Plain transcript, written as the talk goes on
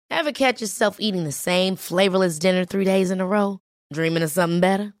Ever catch yourself eating the same flavorless dinner 3 days in a row? Dreaming of something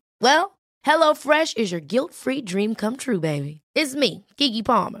better? Well, HelloFresh is your guilt-free dream come true, baby. It's me, Keke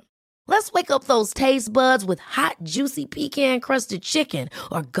Palmer. Let's wake up those taste buds with hot, juicy pecan-crusted chicken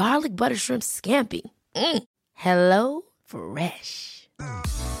or garlic butter shrimp scampi. Hello Fresh.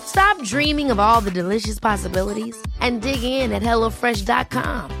 Stop dreaming of all the delicious possibilities and dig in at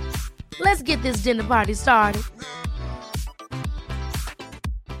HelloFresh.com. Let's get this dinner party started.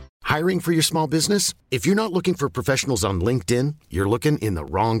 Hiring for your small business? If you're not looking for professionals on LinkedIn, you're looking in the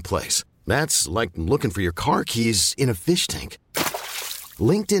wrong place. That's like looking for your car keys in a fish tank.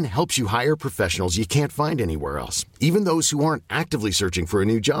 LinkedIn helps you hire professionals you can't find anywhere else, even those who aren't actively searching for a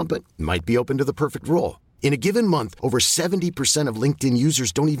new job but might be open to the perfect role. In a given month, over 70% of LinkedIn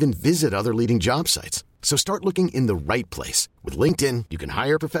users don't even visit other leading job sites. So start looking in the right place. With LinkedIn, you can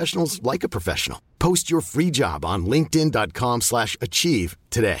hire professionals like a professional. Post your free job on linkedin.com/achieve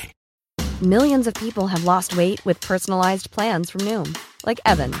today. Millions of people have lost weight with personalized plans from Noom. Like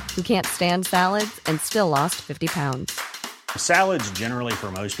Evan, who can't stand salads and still lost 50 pounds. Salads generally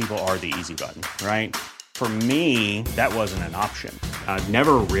for most people are the easy button, right? For me, that wasn't an option. I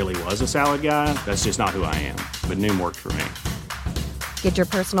never really was a salad guy. That's just not who I am. But Noom worked for me. Get your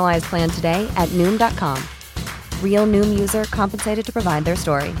personalized plan today at Noom.com. Real Noom user compensated to provide their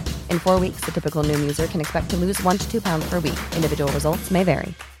story. In 4 weeks, the typical Noom user can expect to lose 1 to 2 pounds per week. Individual results may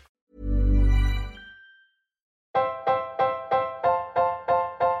vary.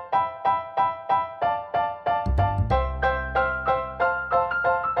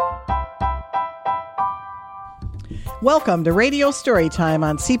 Welcome to Radio Storytime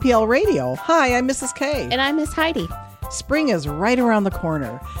on CPL Radio. Hi, I'm Mrs. K. And I'm Miss Heidi. Spring is right around the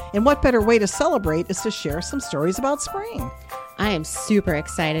corner, and what better way to celebrate is to share some stories about spring. I am super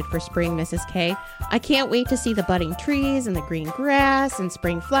excited for spring, Mrs. K. I can't wait to see the budding trees and the green grass and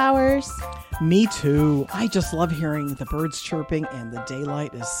spring flowers. Me too. I just love hearing the birds chirping, and the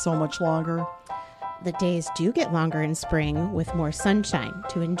daylight is so much longer. The days do get longer in spring with more sunshine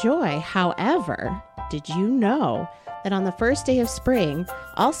to enjoy. However, did you know that on the first day of spring,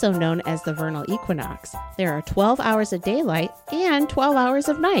 also known as the vernal equinox, there are 12 hours of daylight and 12 hours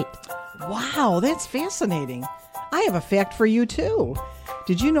of night? Wow, that's fascinating. I have a fact for you too.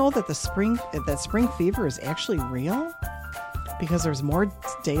 Did you know that spring fever is actually real? Because there's more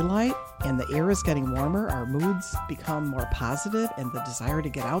daylight and the air is getting warmer, our moods become more positive, and the desire to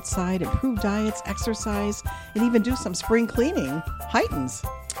get outside, improve diets, exercise, and even do some spring cleaning heightens.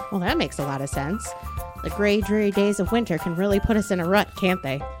 Well, that makes a lot of sense. The gray, dreary days of winter can really put us in a rut, can't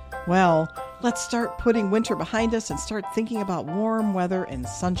they? Well, let's start putting winter behind us and start thinking about warm weather and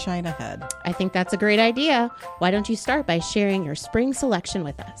sunshine ahead. I think that's a great idea. Why don't you start by sharing your spring selection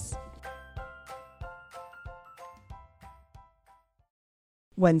with us?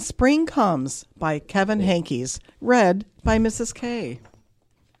 When Spring Comes by Kevin Henkes, read by Mrs. K.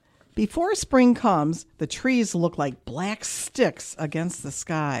 Before spring comes, the trees look like black sticks against the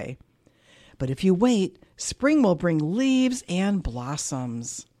sky. But if you wait, spring will bring leaves and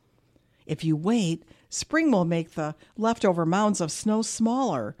blossoms. If you wait, spring will make the leftover mounds of snow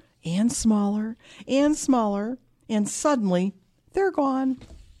smaller and smaller and smaller, and suddenly they're gone.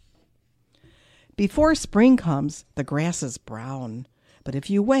 Before spring comes, the grass is brown. But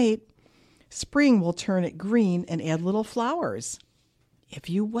if you wait, spring will turn it green and add little flowers. If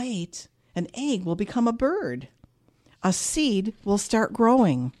you wait, an egg will become a bird. A seed will start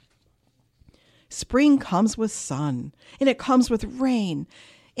growing. Spring comes with sun, and it comes with rain,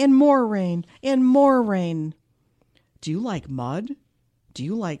 and more rain, and more rain. Do you like mud? Do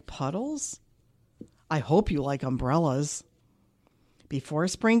you like puddles? I hope you like umbrellas. Before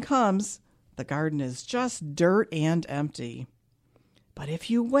spring comes, the garden is just dirt and empty. But if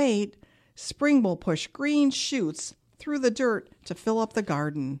you wait, spring will push green shoots through the dirt to fill up the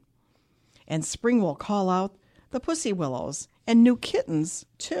garden. And spring will call out the pussy willows and new kittens,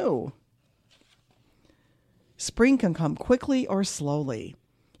 too. Spring can come quickly or slowly.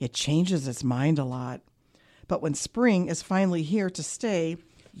 It changes its mind a lot. But when spring is finally here to stay,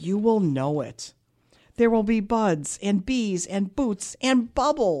 you will know it. There will be buds and bees and boots and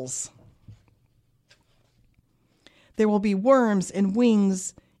bubbles. There will be worms and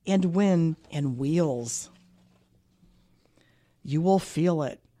wings and wind and wheels. You will feel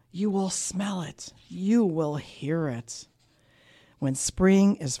it. You will smell it. You will hear it. When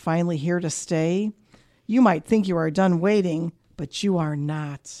spring is finally here to stay, you might think you are done waiting, but you are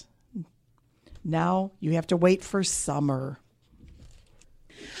not. Now you have to wait for summer.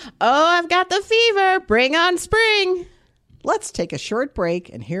 Oh, I've got the fever. Bring on spring. Let's take a short break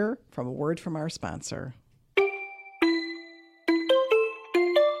and hear from a word from our sponsor.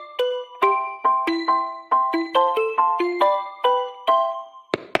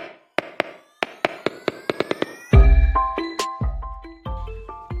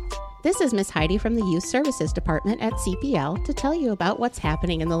 This is Miss Heidi from the Youth Services Department at CPL to tell you about what's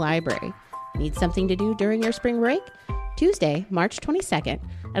happening in the library. Need something to do during your spring break? Tuesday, March 22nd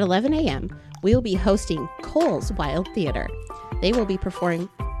at 11 a.m., we will be hosting Cole's Wild Theater. They will be performing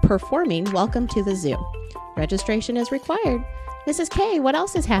Welcome to the Zoo. Registration is required. Mrs. K, what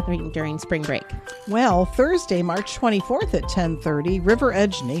else is happening during spring break? Well, Thursday, March 24th at 10:30, River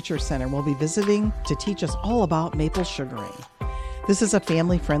Edge Nature Center will be visiting to teach us all about maple sugaring. This is a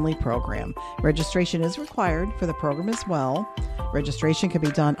family-friendly program. Registration is required for the program as well. Registration can be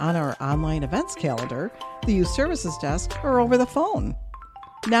done on our online events calendar, the Youth Services Desk, or over the phone.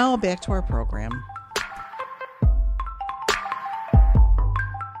 Now back to our program.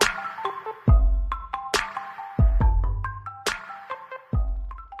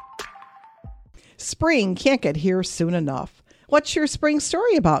 Spring can't get here soon enough. What's your spring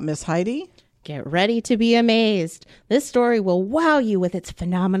story about, Miss Heidi? Get ready to be amazed. This story will wow you with its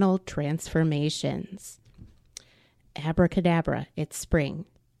phenomenal transformations. Abracadabra, It's Spring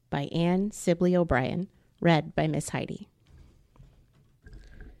by Anne Sibley O'Brien, read by Miss Heidi.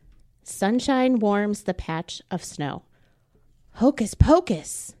 Sunshine warms the patch of snow. Hocus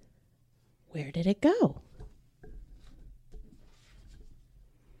pocus! Where did it go?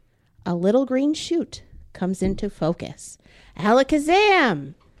 A little green shoot comes into focus.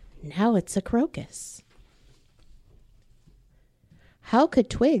 Alakazam! Now it's a crocus. How could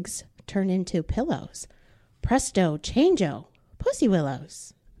twigs turn into pillows? Presto, changeo, pussy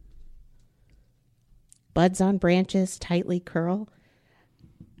willows. Buds on branches tightly curl.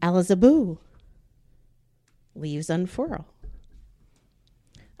 Alazaboo. Leaves unfurl.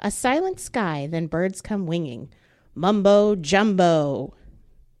 A silent sky, then birds come winging. Mumbo jumbo.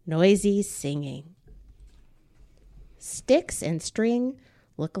 Noisy singing. Sticks and string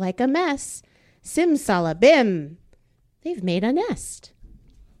look like a mess. Simsalabim. They've made a nest.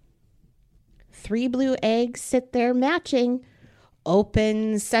 3 blue eggs sit there matching.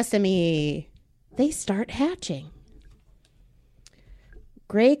 Open sesame. They start hatching.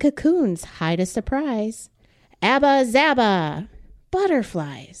 Gray cocoons hide a surprise. Abba zabba.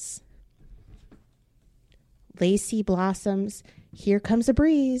 Butterflies. Lacy blossoms. Here comes a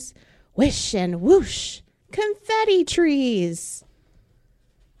breeze. Wish and whoosh. Confetti trees.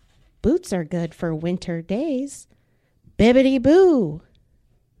 Boots are good for winter days. Bibbidi-boo.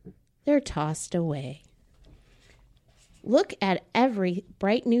 They're tossed away. Look at every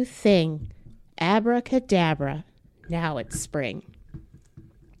bright new thing. Abracadabra. Now it's spring.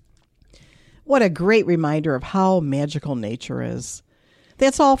 What a great reminder of how magical nature is.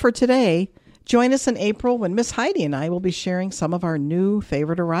 That's all for today. Join us in April when Miss Heidi and I will be sharing some of our new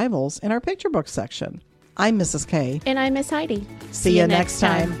favorite arrivals in our picture book section. I'm Mrs. K. And I'm Miss Heidi. See you next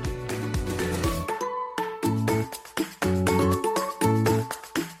time.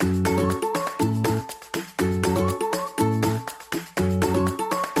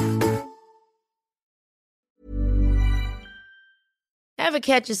 Ever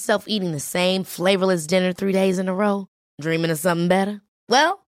catch yourself eating the same flavorless dinner 3 days in a row? Dreaming of something better?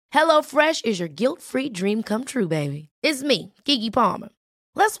 Well, HelloFresh is your guilt-free dream come true, baby. It's me, Keke Palmer.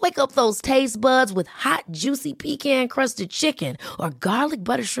 Let's wake up those taste buds with hot, juicy pecan-crusted chicken or garlic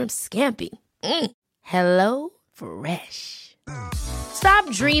butter shrimp scampi. Hello Fresh. Stop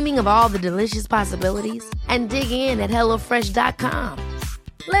dreaming of all the delicious possibilities and dig in at HelloFresh.com.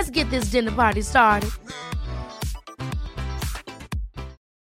 Let's get this dinner party started.